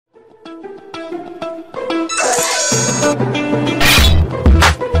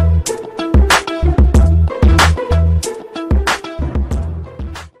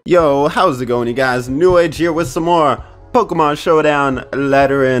Yo, how's it going, you guys? NewAge here with some more Pokemon Showdown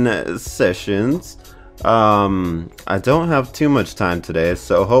Laddering Sessions. I don't have too much time today,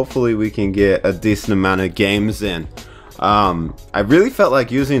 so hopefully we can get a decent amount of games in. I really felt like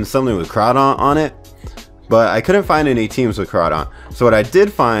using something with Crawdaunt on it, but I couldn't find any teams with Crawdaunt. So what I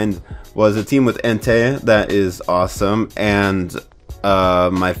did find was a team with Entei that is awesome, and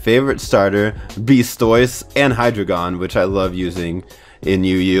my favorite starter, Beastoise, and Hydreigon, which I love using in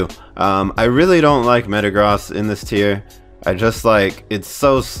UU. I really don't like Metagross in this tier. I just like, it's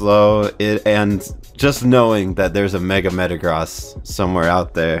so slow, and just knowing that there's a Mega Metagross somewhere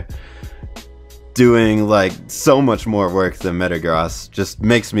out there doing like so much more work than Metagross just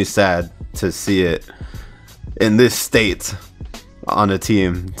makes me sad to see it in this state on a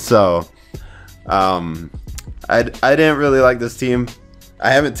team. So I didn't really like this team. I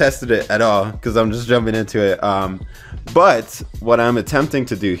haven't tested it at all because I'm just jumping into it. But what I'm attempting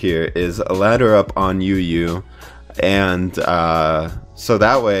to do here is ladder up on UU, and so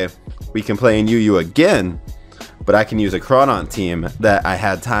that way we can play in UU again, but I can use a Crawdaunt team that I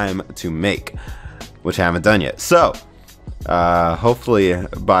had time to make, which I haven't done yet. So hopefully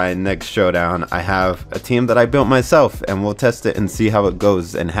by next showdown I have a team that I built myself, and we'll test it and see how it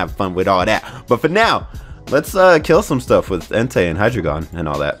goes and have fun with all that. But for now, let's kill some stuff with Entei and Hydreigon and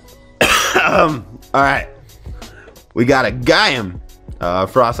all that. Alright, we got a Gaiam,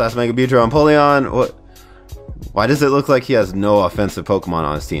 Froslass, Mega Beedrill, and Polion. What? Why does it look like he has no offensive Pokemon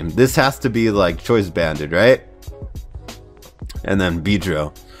on his team? This has to be like Choice Banded, right? And then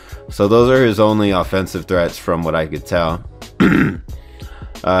Beedrill. So those are his only offensive threats from what I could tell.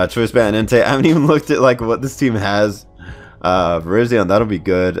 Choice Band and Entei. I haven't even looked at like what this team has. Virizion, that'll be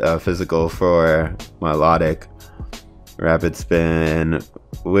good. Physical for Melodic. Rapid Spin.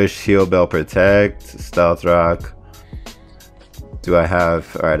 Wish, Heal, Bell, Protect. Stealth Rock. Do I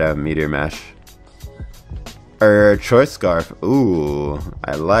have... Alright, I have Meteor Mash. Or Choice Scarf. Ooh,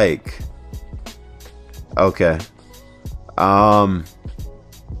 I like. Okay. I'm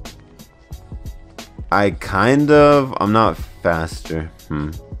not faster.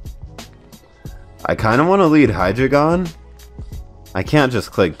 I kind of want to lead Hydreigon. I can't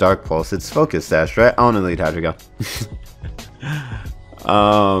just click Dark Pulse. It's Focus Sash, right? I want to lead Hydreigon.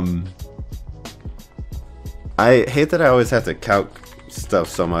 I hate that I always have to calc stuff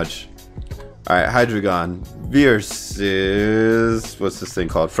so much. Alright, Hydreigon versus... what's this thing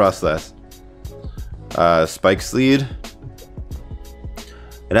called? Froslass. Spike Sleed.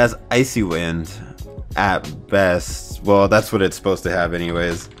 It has Icy Wind at best. Well, that's what it's supposed to have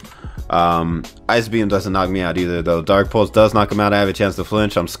anyways. Ice Beam doesn't knock me out either though. Dark Pulse does knock him out. I have a chance to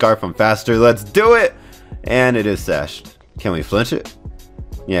flinch. I'm Scarf, I'm faster. Let's do it! And it is sashed. Can we flinch it?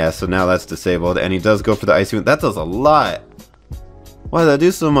 Yeah, so now that's disabled. And he does go for the Icy Wind. That does a lot. Why did that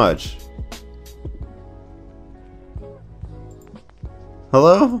do so much?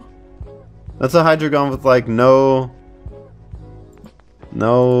 Hello? That's a Hydreigon with like no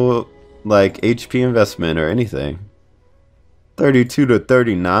like HP investment or anything. 32 to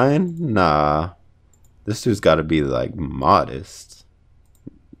 39? Nah. This dude's gotta be like modest.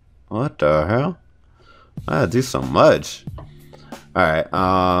 What the hell? I gotta do so much. Alright,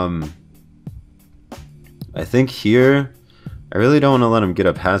 I think here I really don't want to let him get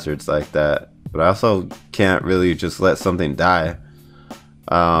up hazards like that, but I also can't really just let something die.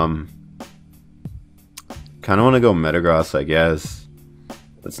 Kind of want to go Metagross, I guess.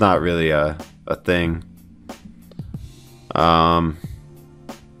 It's not really a thing.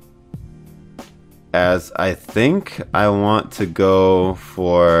 As I think I want to go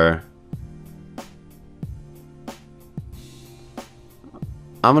for...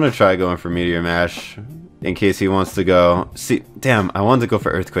 I'm going to try going for Meteor Mash in case he wants to go... See, damn, I wanted to go for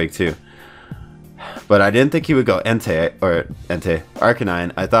Earthquake too. But I didn't think he would go Entei,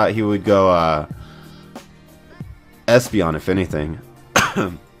 Arcanine. I thought he would go Espeon, if anything.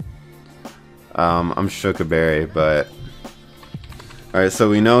 I'm Shookaberry, but... Alright, so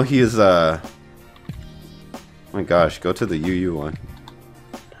we know he's, oh my gosh, go to the UU one.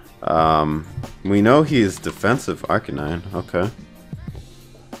 We know he's defensive Arcanine, okay.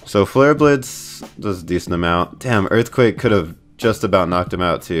 So Flare Blitz does a decent amount. Damn, Earthquake could have just about knocked him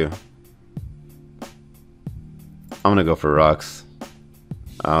out too. I'm gonna go for Rocks.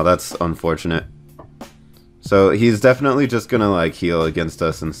 Oh, that's unfortunate. So he's definitely just gonna like heal against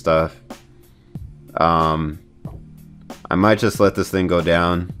us and stuff. I might just let this thing go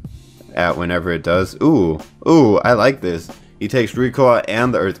down at whenever it does. Ooh, I like this. He takes Recoil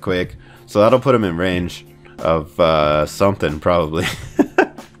and the Earthquake, so that'll put him in range of something probably.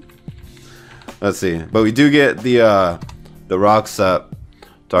 Let's see. But we do get the rocks up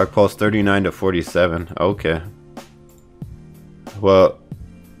Dark Pulse 39 to 47. Okay. Well,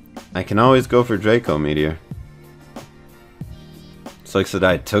 I can always go for Draco Meteor. Sucks that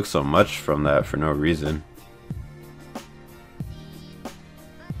I took so much from that for no reason.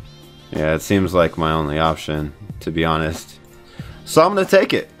 Yeah, it seems like my only option, to be honest. So I'm going to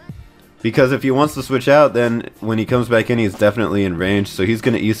take it. Because if he wants to switch out, then when he comes back in, he's definitely in range. So he's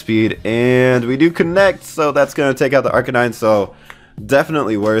going to E-Speed, and we do connect. So that's going to take out the Arcanine. So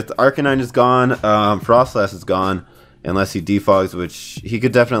definitely worth. Arcanine is gone. Frostlass is gone. Unless he defogs, which he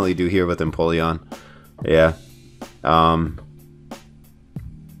could definitely do here with Empoleon. Yeah.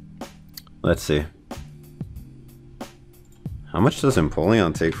 Let's see. How much does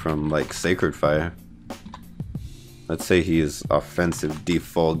Empoleon take from, like, Sacred Fire? Let's say he is offensive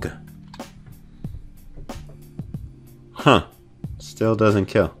defog. Huh. Still doesn't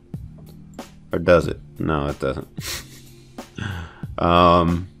kill. Or does it? No, it doesn't.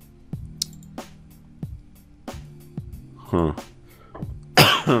 Huh.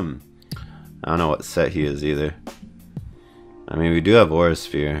 I don't know what set he is either. I mean, we do have Aura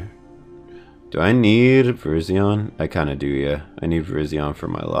Sphere. Do I need Virizion? I kind of do, yeah. I need Virizion for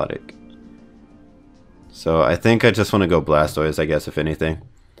Milotic. So I think I just want to go Blastoise, I guess, if anything.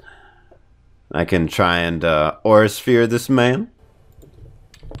 I can try and Aura Sphere this man.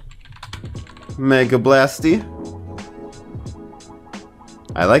 Mega Blasty.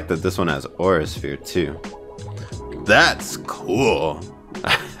 I like that this one has Aura Sphere too. That's cool.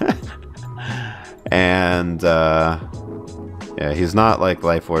 And yeah, he's not like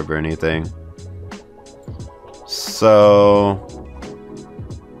Life Orb or anything. So,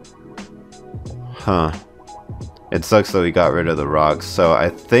 huh. It sucks that we got rid of the rocks. So I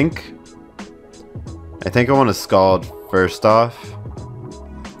think I want to Scald first off.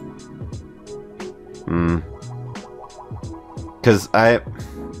 Because I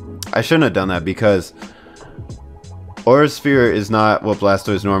shouldn't have done that, because Aura Sphere is not what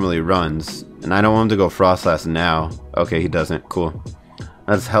Blastoise normally runs, and I don't want him to go Frostlass now. Okay, he doesn't. Cool.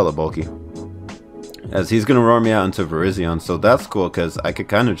 That's hella bulky. As he's gonna roar me out into Virizion, so that's cool because I could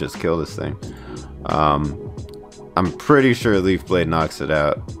kind of just kill this thing. I'm pretty sure Leaf Blade knocks it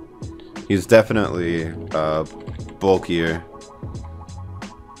out. He's definitely bulkier.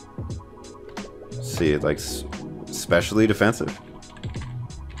 Let's see, like specially defensive.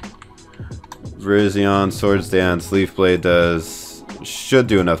 Virizion, Swords Dance, Leaf Blade should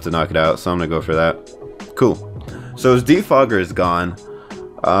do enough to knock it out, so I'm gonna go for that. Cool. So his Defogger is gone.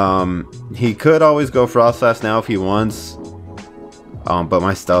 He could always go Frostlass now if he wants. But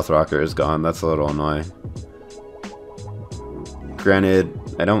my Stealth Rocker is gone. That's a little annoying. Granted,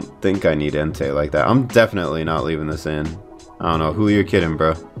 I don't think I need Entei like that. I'm definitely not leaving this in. I don't know. Who you're kidding,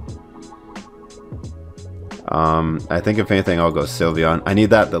 bro? I think if anything, I'll go Sylveon. I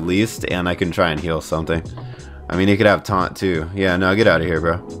need that the least, and I can try and heal something. I mean, he could have Taunt too. Yeah, no, get out of here,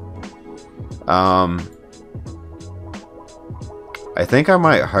 bro. I think I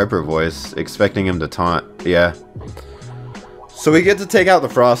might Hyper Voice, expecting him to Taunt. Yeah. So we get to take out the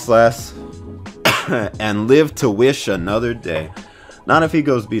Frostlass and live to wish another day. Not if he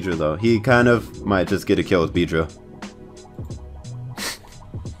goes Beedrill, though. He kind of might just get a kill with Beedrill.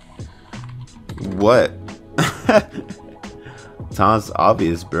 What? Taunt's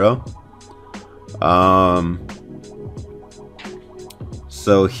obvious, bro.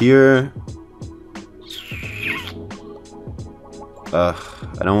 So here... I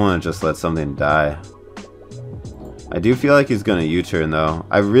don't want to just let something die. I do feel like he's gonna U-turn though.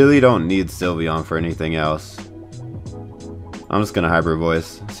 I really don't need Sylveon for anything else. I'm just gonna Hyper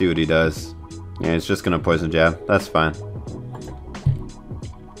Voice, see what he does. Yeah, he's just gonna Poison Jab. That's fine.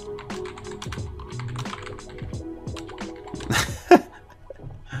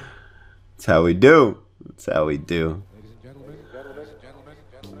 That's how we do. That's how we do.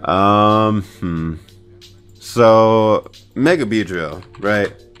 So Mega Beedrill,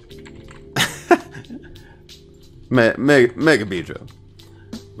 right? Mega Beedrill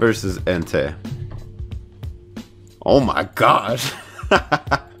versus Entei. Oh my gosh.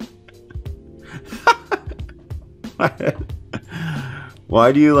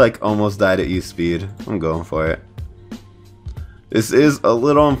 Why do you like almost die to E-Speed? I'm going for it. This is a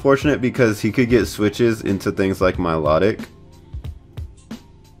little unfortunate because he could get switches into things like Milotic.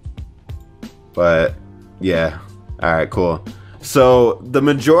 But yeah. Alright, cool. So the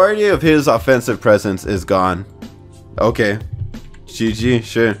majority of his offensive presence is gone. Okay. GG,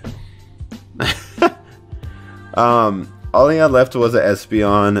 sure. All he had left was an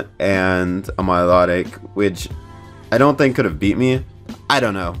Espeon and a Milotic, which I don't think could have beat me. I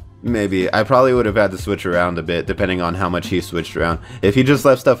don't know. maybe. I probably would have had to switch around a bit, depending on how much he switched around. If he just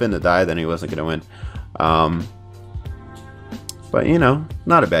left stuff in to die, then he wasn't going to win. But, you know,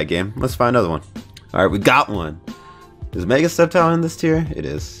 not a bad game. Let's find another one. Alright, we got one. Is Mega Sceptile in this tier? It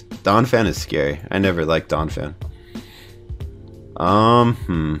is. Donphan is scary. I never liked Donphan.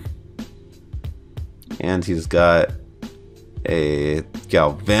 And he's got a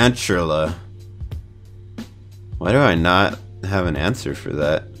Galvantula. Why do I not have an answer for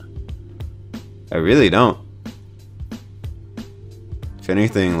that? I really don't. If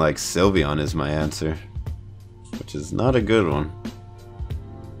anything, like Sylveon is my answer, which is not a good one.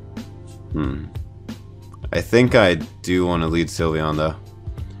 I think I do want to lead Sylveon though,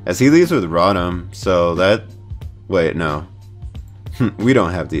 as he leads with Rotom, so that... Wait, no. We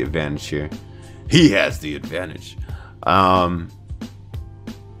don't have the advantage here. He has the advantage. I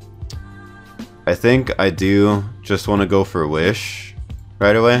think I do just want to go for a Wish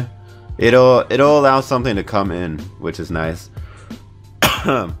right away. It'll allow something to come in, which is nice.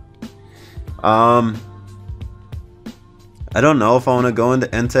 I don't know if I want to go into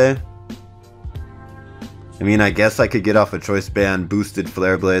Entei. I mean, I guess I could get off a Choice Band, boosted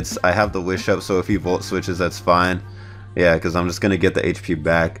Flare Blitz. I have the Wish up, so if he Volt switches, that's fine. Yeah, because I'm just going to get the HP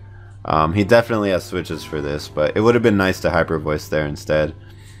back. He definitely has switches for this, but it would have been nice to Hyper Voice there instead.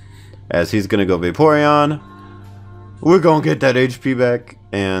 As he's going to go Vaporeon. We're going to get that HP back.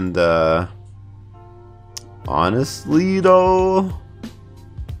 And, honestly, though,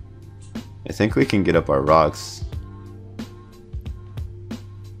 I think we can get up our rocks.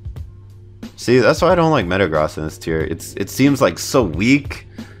 See, that's why I don't like Metagross in this tier. It seems like so weak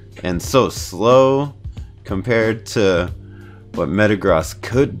and so slow compared to what Metagross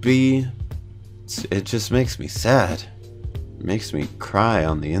could be. It just makes me sad. It makes me cry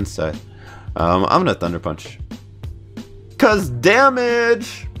on the inside. I'm gonna Thunder Punch. 'Cause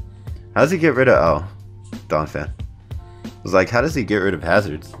damage! How does he get rid of... Oh, Donphan. I was like, how does he get rid of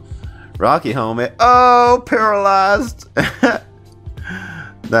hazards? Rocky Helmet. Oh, paralyzed!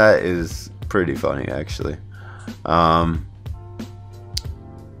 That is pretty funny, actually. I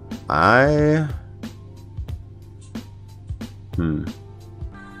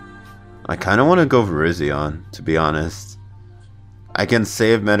kind of want to go Virizion, to be honest. I can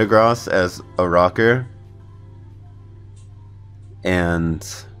save Metagross as a rocker and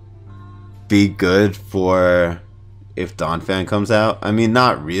be good for if Donphan comes out. I mean,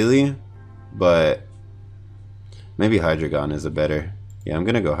 not really, but maybe Hydreigon is a better... Yeah, I'm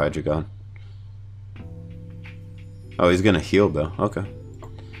gonna go Hydreigon. Oh, he's gonna heal though. Okay.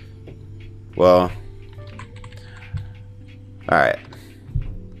 Well, alright.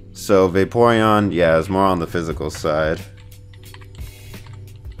 So Vaporeon, yeah, is more on the physical side.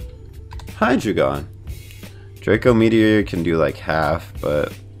 Hydreigon. Draco Meteor can do like half,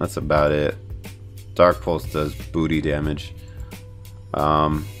 but that's about it. Dark Pulse does booty damage.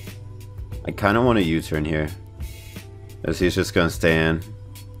 I kind of want a U-turn here, as he's just gonna stay in.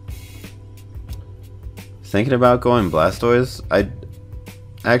 Thinking about going Blastoise.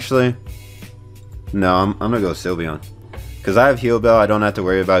 Actually, no, I'm gonna go Sylveon, because I have Heal Bell. I don't have to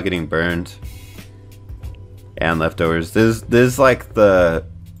worry about getting burned and leftovers. This is like the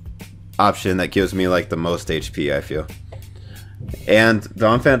option that gives me like the most HP, I feel. And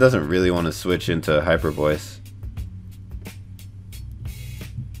Donphan doesn't really want to switch into Hyper Voice,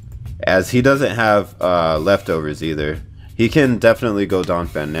 as he doesn't have leftovers either. He can definitely go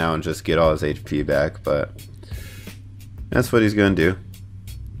Donphan now and just get all his HP back, but that's what he's gonna do.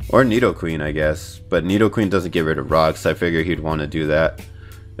 Or Nidoqueen, I guess. But Nidoqueen doesn't get rid of rocks. I figure he'd want to do that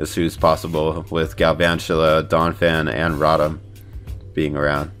as soon as possible with Galvantula, Donphan, and Rotom being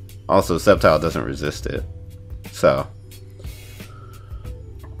around. Also, Sceptile doesn't resist it. So...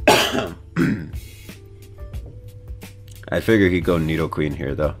 I figure he'd go Nidoqueen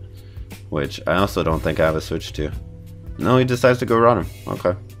here, though. Which I also don't think I have a switch to. No, he decides to go Rotom.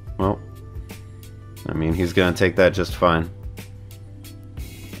 Okay. Well, I mean, he's going to take that just fine.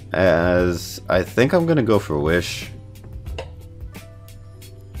 As I think I'm going to go for Wish.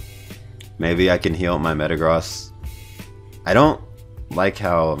 Maybe I can heal my Metagross. I don't like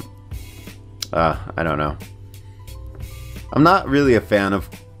how... I don't know. I'm not really a fan of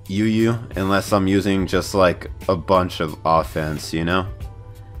UU unless I'm using just like a bunch of offense, you know?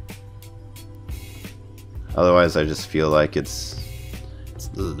 Otherwise, I just feel like it's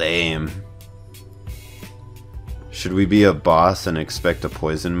lame. Should we be a boss and expect a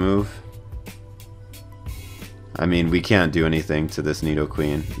poison move? I mean, we can't do anything to this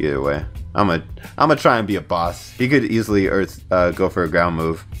Nidoqueen either way. I'm gonna try and be a boss. He could easily go for a ground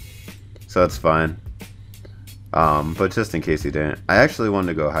move, so that's fine. But just in case he didn't, I actually wanted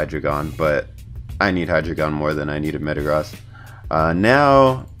to go Hydreigon, but I need Hydreigon more than I needed Metagross.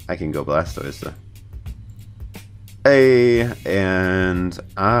 Now I can go Blastoise though. Hey, and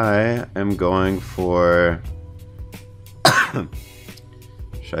I am going for...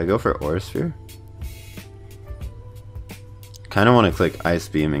 Should I go for Aura Sphere? Kind of want to click Ice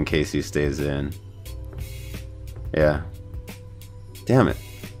Beam in case he stays in. Yeah. Damn it.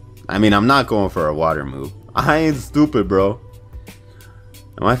 I mean, I'm not going for a water move. I ain't stupid, bro.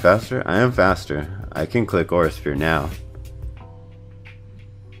 Am I faster? I am faster. I can click Aura Sphere now.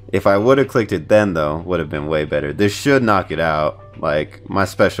 If I would have clicked it then, though, would have been way better. This should knock it out. Like, my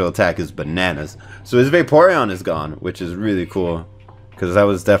special attack is bananas. So his Vaporeon is gone, which is really cool. Because that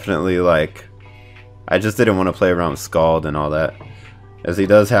was definitely, like... I just didn't want to play around with Scald and all that. As he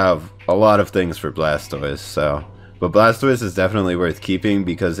does have a lot of things for Blastoise, so... But Blastoise is definitely worth keeping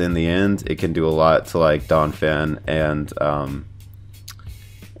because in the end, it can do a lot to, like, Donphan and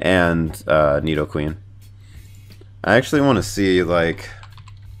Nidoqueen. I actually want to see, like...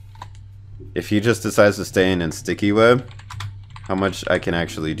 If he just decides to stay in Sticky Web, how much I can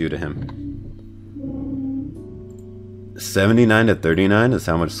actually do to him. 79 to 39 is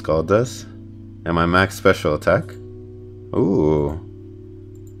how much Scald does. And my max special attack. Ooh.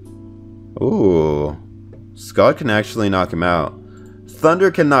 Ooh. Scald can actually knock him out.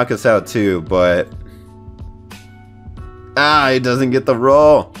 Thunder can knock us out too, but... he doesn't get the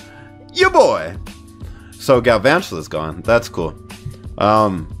roll. Ya boy! So Galvantula's gone. That's cool.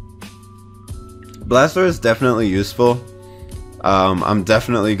 Blastoise is definitely useful. I'm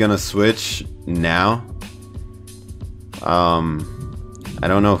definitely gonna switch now. I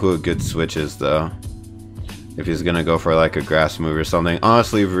don't know who a good switch is though. If he's gonna go for like a grass move or something.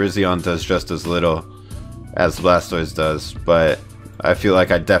 Honestly, Virizion does just as little as Blastoise does, but I feel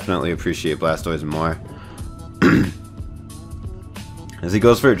like I definitely appreciate Blastoise more. As he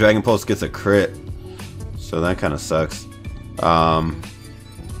goes for a Dragon Pulse, gets a crit. So that kind of sucks.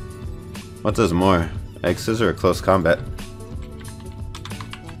 What does more? Egg Scissor or Close Combat?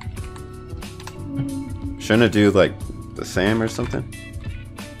 Shouldn't it do like the same or something?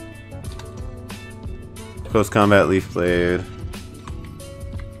 Close Combat, Leaf Blade.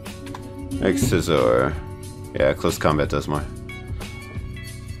 Egg Scissor. Yeah, Close Combat does more.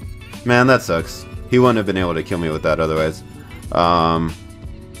 Man, that sucks. He wouldn't have been able to kill me with that otherwise.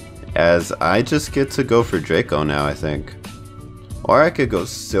 As I just get to go for Draco now, I think. Or I could go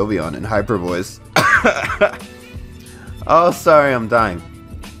Sylveon and Hyper Voice. Oh, sorry, I'm dying.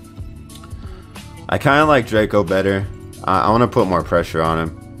 I kind of like Draco better. I want to put more pressure on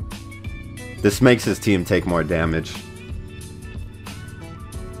him. This makes his team take more damage.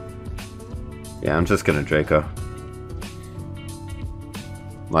 Yeah, I'm just gonna Draco.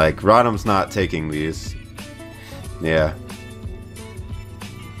 Like, Rotom's not taking these. Yeah.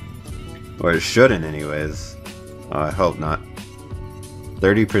 Or it shouldn't anyways. Oh, I hope not.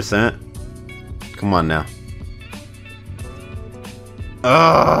 30%? Come on now.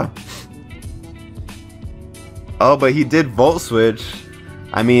 Ugh! Oh, but he did Volt Switch.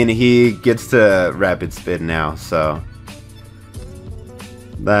 I mean, he gets to Rapid Spin now, so...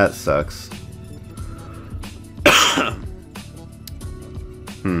 That sucks.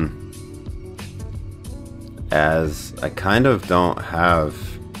 As I kind of don't have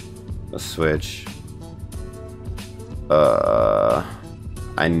a switch.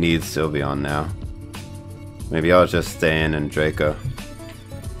 I need Sylveon now. Maybe I'll just stay in and Draco.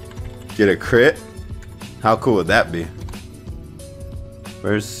 Get a crit? How cool would that be?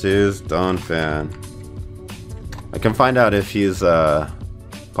 Versus Donphan. I can find out if he's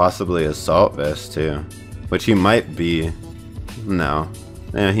possibly Assault Vest too. Which he might be. No.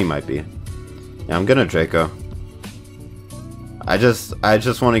 He might be. Yeah, I'm gonna Draco. I just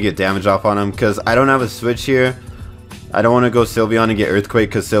want to get damage off on him because I don't have a switch here. I don't want to go Sylveon and get Earthquake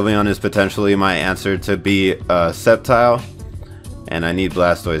because Sylveon is potentially my answer to be Sceptile. And I need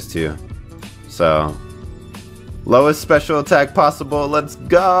Blastoise too. So, lowest special attack possible. Let's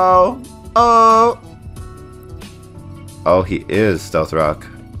go! Oh! Oh, he is Stealth Rock.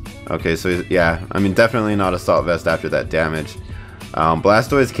 Okay, so yeah, I mean definitely not Assault Vest after that damage.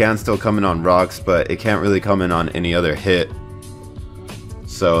 Blastoise can still come in on rocks, but it can't really come in on any other hit.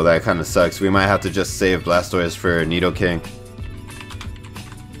 So that kind of sucks. We might have to just save Blastoise for Nidoking.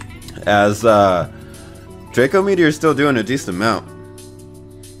 As Draco Meteor is still doing a decent amount.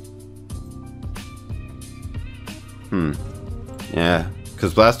 Yeah,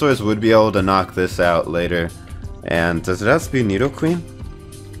 because Blastoise would be able to knock this out later. And does it have to be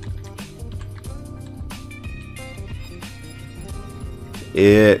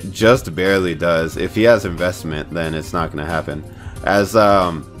It just barely does. If he has investment, then it's not gonna happen. As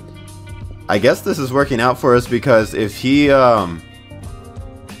I guess this is working out for us, because if he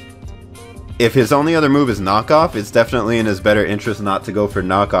if his only other move is knockoff, it's definitely in his better interest not to go for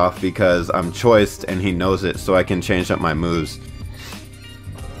knockoff, because I'm choiced and he knows it, so I can change up my moves.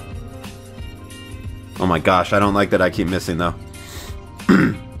 Oh my gosh, I don't like that I keep missing though.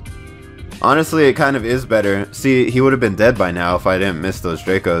 Honestly, it kind of is better. See, he would have been dead by now if I didn't miss those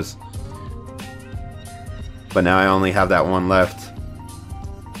Dracos. But now I only have that one left.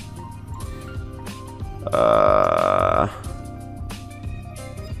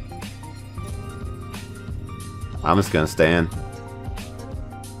 I'm just gonna stay in.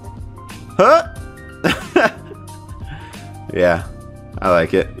 Huh? Yeah, I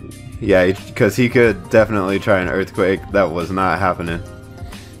like it. Yeah, because he could definitely try an Earthquake. That was not happening.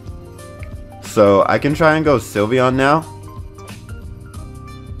 So I can try and go Sylveon now.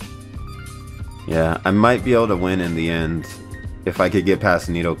 Yeah, I might be able to win in the end if I could get past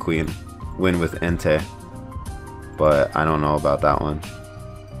Nidoqueen. Win with Entei. But I don't know about that one.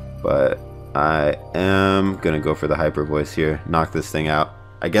 But I am gonna go for the Hyper Voice here. Knock this thing out.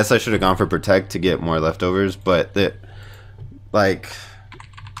 I guess I should have gone for Protect to get more leftovers, but like,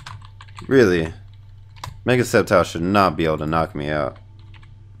 really, Mega Sceptile should not be able to knock me out.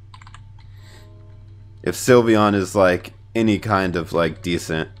 If Sylveon is like any kind of like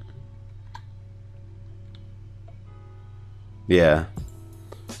decent. Yeah.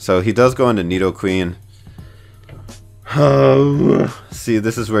 So he does go into Nidoqueen. See,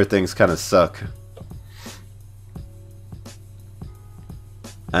 this is where things kind of suck.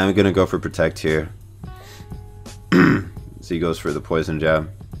 I'm gonna go for Protect here. So he goes for the Poison Jab.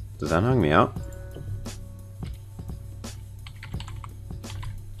 Does that knock me out?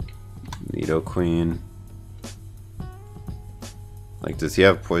 Nidoqueen. Like, does he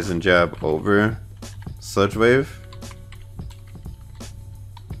have Poison Jab over Sludge Wave?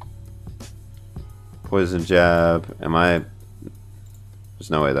 Poison Jab. Am I... There's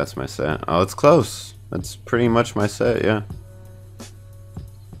no way that's my set. Oh, it's close. That's pretty much my set, yeah.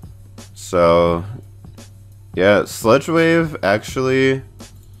 So... yeah, Sludge Wave actually...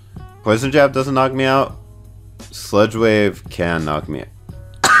 Poison Jab doesn't knock me out. Sludge Wave can knock me out.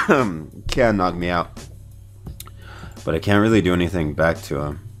 Can knock me out. But I can't really do anything back to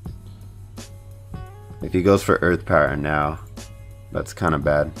him. If he goes for Earth Power now, that's kind of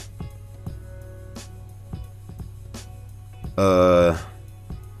bad.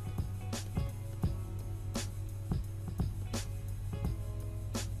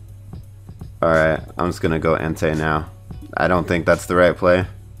 Alright, I'm just gonna go Entei now. I don't think that's the right play,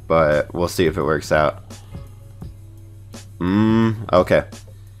 but we'll see if it works out. Okay.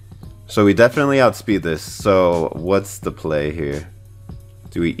 So we definitely outspeed this, so what's the play here?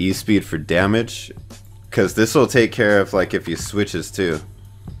 Do we E-speed for damage? Because this will take care of, like, if he switches too.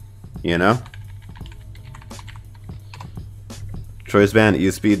 You know? Choice Band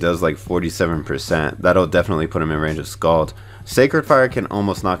E-speed does like 47%. That'll definitely put him in range of Scald. Sacred Fire can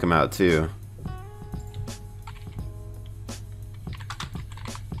almost knock him out too.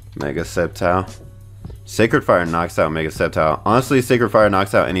 Mega Sceptile. Sacred Fire knocks out Mega Sceptile. Honestly, Sacred Fire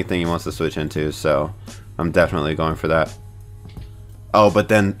knocks out anything he wants to switch into, so I'm definitely going for that. Oh, but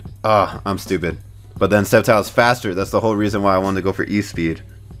then... oh, I'm stupid. But then Sceptile's faster. That's the whole reason why I wanted to go for E-speed.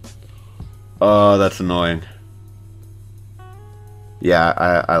 Oh, that's annoying.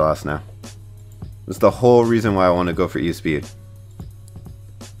 Yeah, I lost now. That's the whole reason why I want to go for E-speed.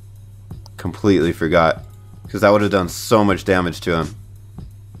 Completely forgot. Because that would have done so much damage to him.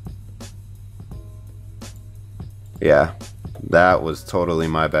 Yeah, that was totally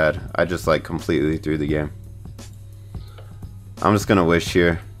my bad. I just like completely threw the game. I'm just gonna wish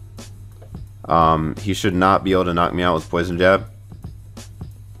here. He should not be able to knock me out with Poison Jab.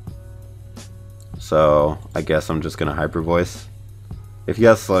 So I guess I'm just gonna Hyper Voice. If he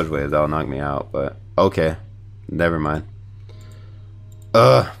has Sludge Wave, that'll knock me out, but okay. Never mind.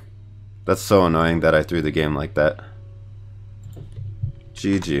 That's so annoying that I threw the game like that.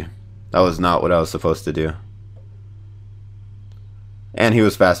 GG. That was not what I was supposed to do. And he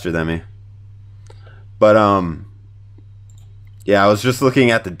was faster than me. But, yeah, I was just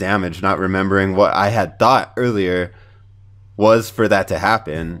looking at the damage, not remembering what I had thought earlier was for that to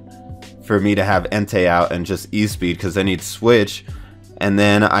happen. For me to have Entei out and just E-speed, because then he'd switch. And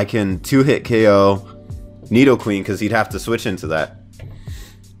then I can 2-hit KO Nidoqueen, because he'd have to switch into that.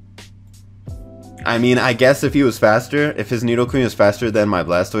 I mean, I guess if he was faster, if his Nidoqueen was faster than my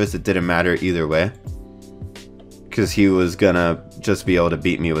Blastoise, it didn't matter either way. Because he was gonna just be able to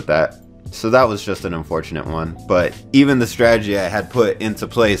beat me with that. So that was just an unfortunate one. But even the strategy I had put into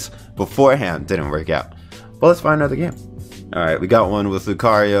place beforehand didn't work out. Well, let's find another game. Alright, we got one with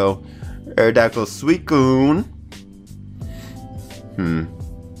Lucario, Aerodactyl, Suicune.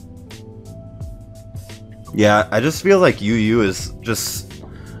 Yeah, I just feel like UU is just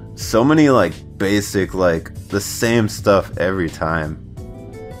so many like basic, like the same stuff every time.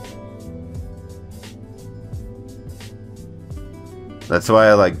 That's why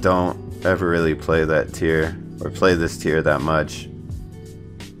I like don't ever really play that tier or play this tier that much.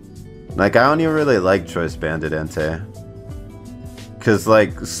 Like I don't even really like Choice Banded Entei, cause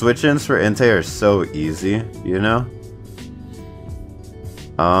like switch-ins for Entei are so easy, you know.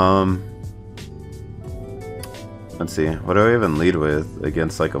 Let's see, what do I even lead with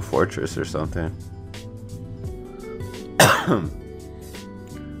against like a fortress or something?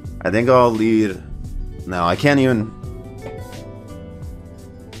 I think I'll lead. No, I can't even.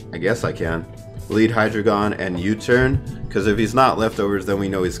 I guess I can. Lead Hydreigon and U-turn, because if he's not leftovers, then we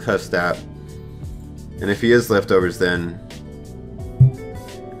know he's cussed at. And if he is leftovers, then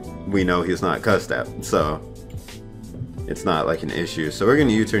we know he's not cussed at. So it's not like an issue. So we're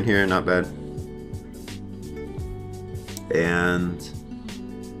gonna U-turn here, not bad. And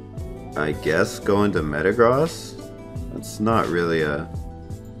I guess going to Metagross? That's not really a...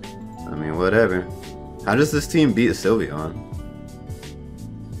 I mean, whatever. How does this team beat Sylveon?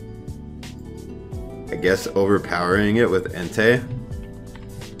 I guess overpowering it with Entei.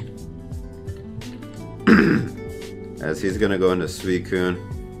 As he's gonna go into Suicune.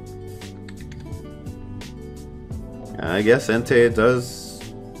 I guess Entei does,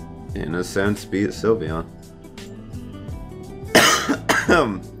 in a sense, beat Sylveon.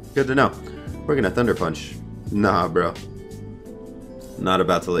 Good to know. We're gonna Thunder Punch. Nah, bro. Not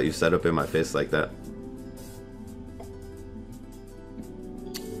about to let you set up in my face like that.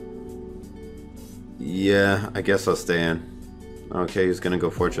 Yeah, I guess I'll stay in. Okay, he's gonna go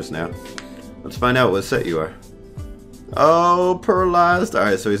Fortress now. Let's find out what set you are. Oh, Paralyzed.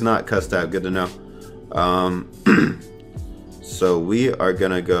 Alright, so he's not cussed out. Good to know. So we are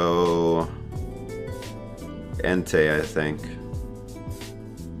gonna go Entei, I think.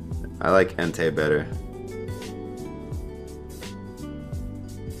 I like Entei better.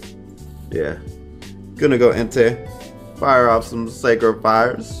 Yeah. Gonna go Entei. Fire off some Sacred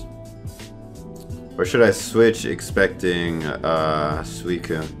Fires. Or should I switch expecting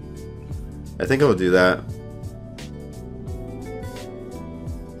Suicune? I think I'll do that.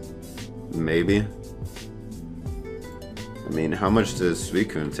 Maybe. I mean, how much does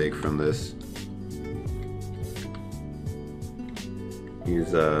Suicune take from this?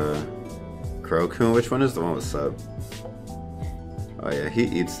 He's Crokun. Which one is the one with sub? Oh yeah, he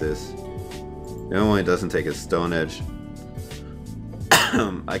eats this. The only one he doesn't take is Stone Edge.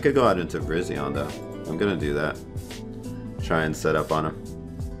 I could go out into Virizion though. I'm gonna do that. Try and set up on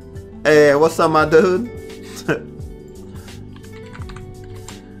him. Hey, what's up, my dude?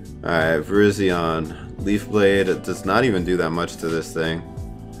 Alright, Virizion. Leaf Blade does not even do that much to this thing.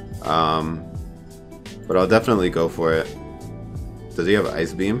 But I'll definitely go for it. Does he have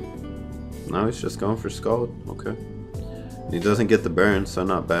Ice Beam? No, he's just going for Scald. Okay. And he doesn't get the burn, so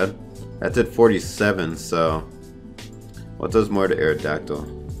not bad. That did 47, so... What does more to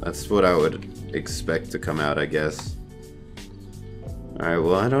Aerodactyl? That's what I would expect to come out, I guess. Alright,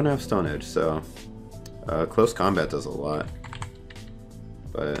 well, I don't have Stone Edge, so... Close Combat does a lot.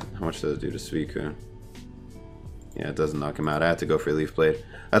 But how much does it do to Suicune? Yeah, it doesn't knock him out. I had to go for Leaf Blade.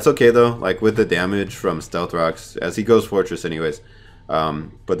 That's okay, though. Like, with the damage from Stealth Rocks, as he goes Fortress anyways.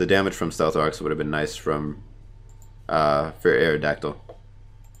 But the damage from Stealth Rocks would have been nice from... for Aerodactyl.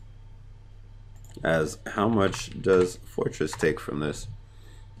 As how much does Fortress take from this?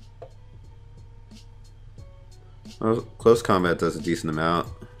 Well, Close Combat does a decent amount.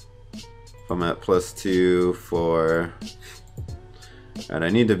 If I'm at +2 for... And I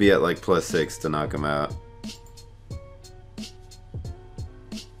need to be at like +6 to knock him out.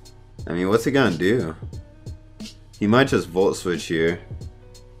 I mean, what's he gonna do? He might just Volt Switch here.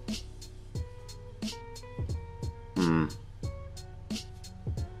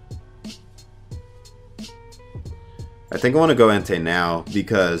 I think I want to go Entei now,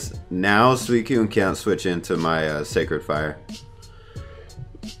 because now Suicune can't switch into my Sacred Fire.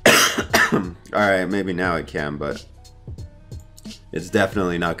 Alright, maybe now it can, but it's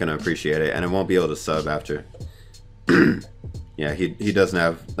definitely not going to appreciate it, and it won't be able to sub after. Yeah, he doesn't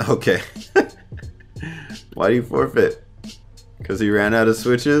have... Okay. Why do you forfeit? Because he ran out of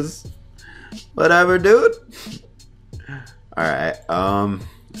switches? Whatever, dude. Alright,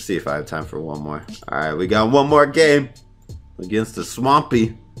 let's see if I have time for one more. Alright, we got one more game against the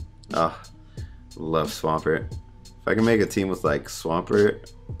Swampy. Oh, love Swampert. If I can make a team with like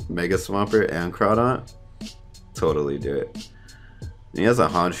Swampert, Mega Swampert, and Crawdaunt, totally do it. And he has a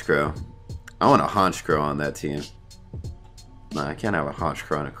Honchkrow. I want a Honchkrow on that team. Nah, I can't have a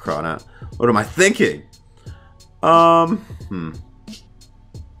Honchkrow and a Crawdaunt. What am I thinking? How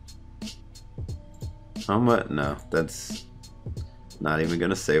much? No, that's not even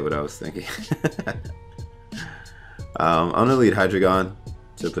gonna say what I was thinking. I'm gonna lead Hydreigon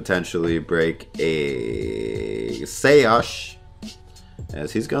to potentially break a Sayosh,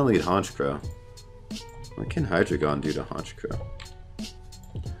 as he's gonna lead Honchkrow. What can Hydreigon do to Honchkrow?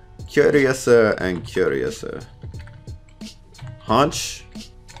 Curiouser and Curiouser. Haunch.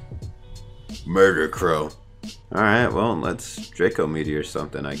 Murder Crow. Alright, well, let's Draco Meteor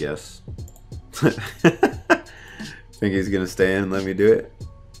something, I guess. Think he's gonna stay in and let me do it?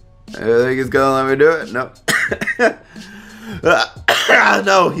 I think he's gonna let me do it? No.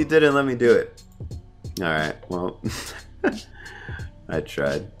 No, he didn't let me do it. Alright, well. I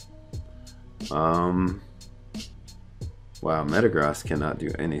tried. Wow, Metagross cannot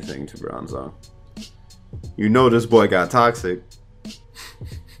do anything to Bronzong. You know this boy got toxic.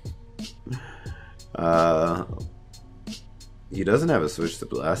 He doesn't have a switch to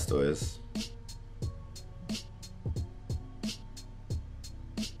Blastoise.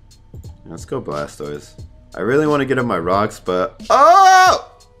 Let's go Blastoise. I really want to get up my rocks, but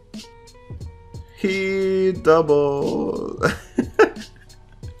oh! He doubled.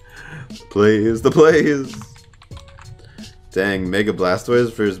 Please, the plays. Dang, Mega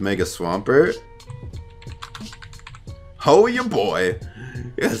Blastoise versus Mega Swampert. Oh, your boy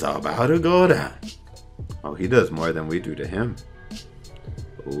is about to go down. Oh, he does more than we do to him.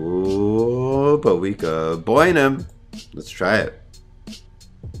 Ooh, but we could boin him. Let's try it.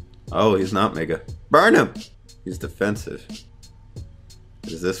 Oh, he's not Mega. Burn him! He's defensive.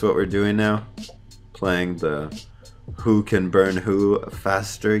 Is this what we're doing now? Playing the who can burn who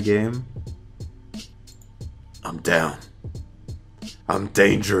faster game? I'm down. I'm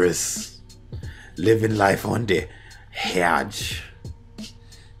dangerous. Living life on the edge.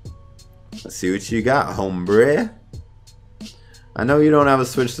 Let's see what you got, hombre. I know you don't have a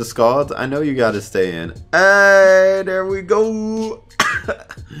switch to Scald. I know you gotta stay in. Hey, there we go.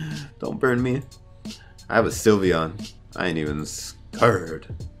 Don't burn me. I have a Sylveon. I ain't even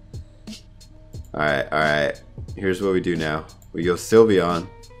scared. Alright. Here's what we do now. We go Sylveon.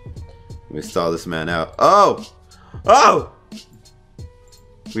 We stall this man out. Oh! Oh!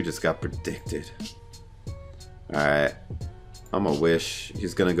 We just got predicted. Alright. I'm a wish.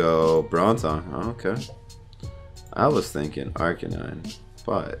 He's gonna go Bronzong. Oh, okay. I was thinking Arcanine,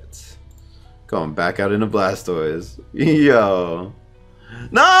 but going back out into Blastoise. Yo.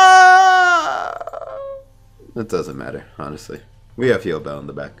 No! It doesn't matter, honestly. We have Heal Bell in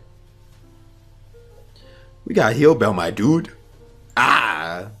the back. We got Heal Bell, my dude.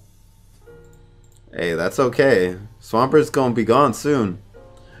 Ah! Hey, that's okay. Swampert's gonna be gone soon.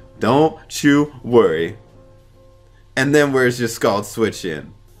 Don't you worry. And then where's your Scald switch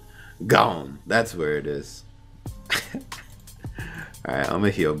in? Gone. That's where it is. Alright, I'm gonna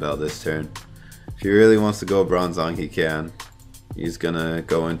Heal Bell this turn. If he really wants to go Bronzong, he can. He's gonna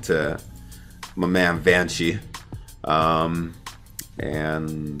go into my man Banshee. And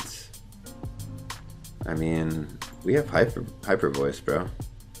I mean, we have hyper voice, bro.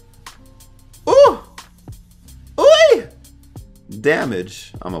 Ooh! Ooh!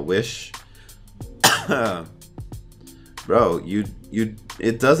 Damage. I'm a wish. Bro,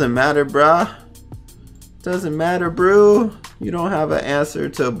 it doesn't matter, bruh. Doesn't matter, bro. You don't have an answer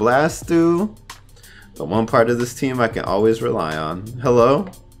to Blastu. The one part of this team I can always rely on. Hello?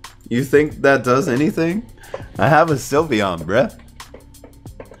 You think that does anything? I have a Sylveon, bruh.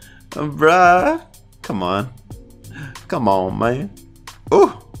 Bruh. Come on. Come on, man.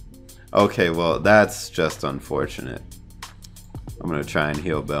 Ooh. Okay, well, that's just unfortunate. I'm gonna try and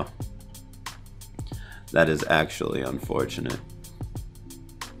Heal Bell. That is actually unfortunate.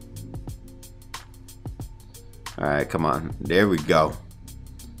 Alright, come on. There we go.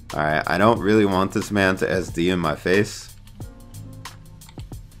 Alright, I don't really want this man to SD in my face.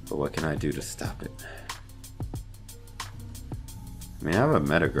 But what can I do to stop it? I mean, I have a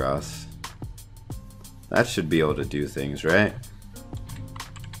Metagross. That should be able to do things, right?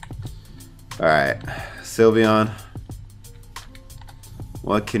 Alright, Sylveon.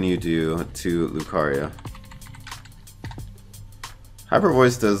 What can you do to Lucario? Hyper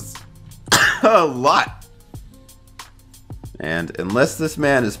Voice does a lot. And unless this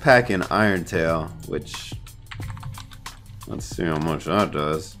man is packing Iron Tail, which, let's see how much that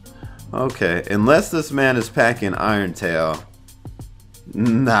does. Okay, unless this man is packing Iron Tail,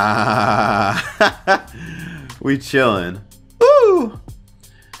 Nah. We chillin'. Woo!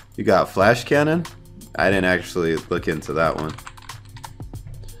 You got flash cannon? I didn't actually look into that one.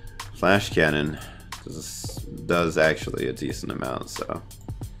 Flash cannon does actually a decent amount, so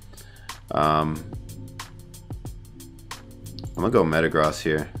I'm gonna go Metagross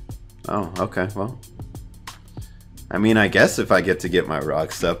here. Oh, okay, well, I mean, I guess if I get to get my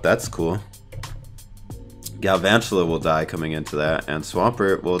rocks up, that's cool. Galvantula will die coming into that, and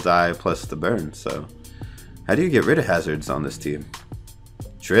Swampert will die plus the burn, so how do you get rid of hazards on this team?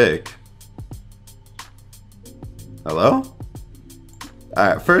 Trick. Hello?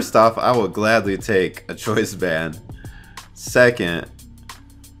 Alright, first off, I will gladly take a choice band. Second,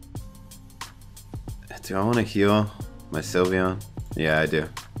 do I want to heal my Sylveon? Yeah, I do.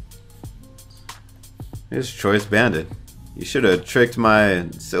 Here's choice banded. You should have tricked my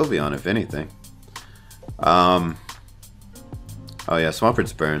Sylveon, if anything. Oh yeah,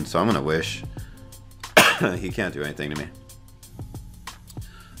 Swampert's burned, so I'm gonna wish. He can't do anything to me.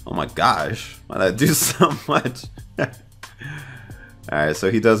 Oh my gosh, why'd I do so much? Alright,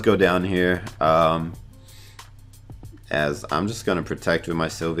 so he does go down here. As I'm just gonna protect with my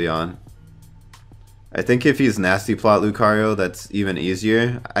Sylveon. I think if he's Nasty Plot Lucario, that's even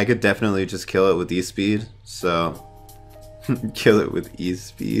easier. I could definitely just kill it with E-Speed, so kill it with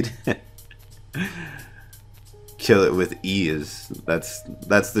E-Speed. Kill it with ease.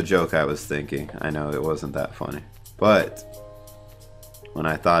 That's the joke I was thinking. I know it wasn't that funny, but when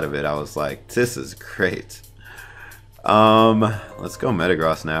I thought of it, I was like, this is great. Let's go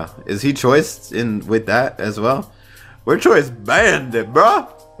Metagross now. Is he choiced in with that as well? We're choice banded,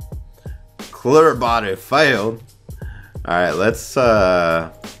 bruh. Clear body failed. Alright, let's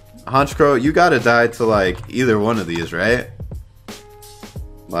Honchkrow, you gotta die to like either one of these, right?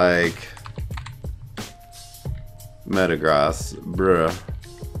 Like Metagross, bruh.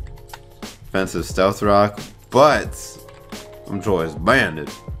 Offensive Stealth Rock, but I'm choice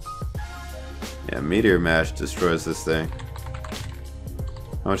banded. Yeah, Meteor Mash destroys this thing.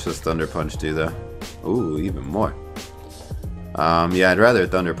 How much does Thunder Punch do though? Ooh, even more. Yeah, I'd rather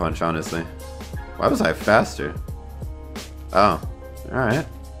Thunder Punch, honestly. Why was I faster? Oh, alright.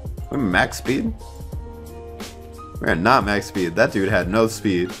 We're max speed? We're not max speed. That dude had no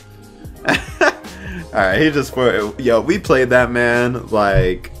speed. Alright, he just yo, we played that man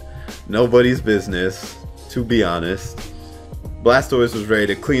like nobody's business, to be honest. Blastoise was ready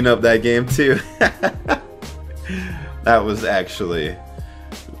to clean up that game too. That was actually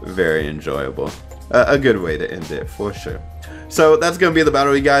very enjoyable. A good way to end it, for sure. So that's going to be the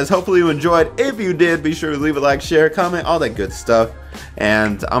battle, you guys. Hopefully you enjoyed. If you did, be sure to leave a like, share, comment, all that good stuff.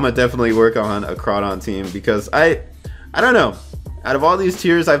 And I'm going to definitely work on a Crawdon team because I don't know. Out of all these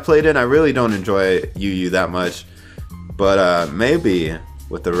tiers I've played in, I really don't enjoy UU that much. But maybe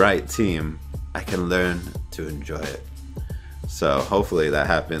with the right team, I can learn to enjoy it. So hopefully that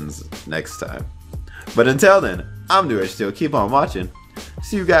happens next time. But until then, I'm NewAgeSteel. Keep on watching.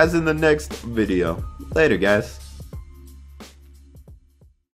 See you guys in the next video. Later, guys.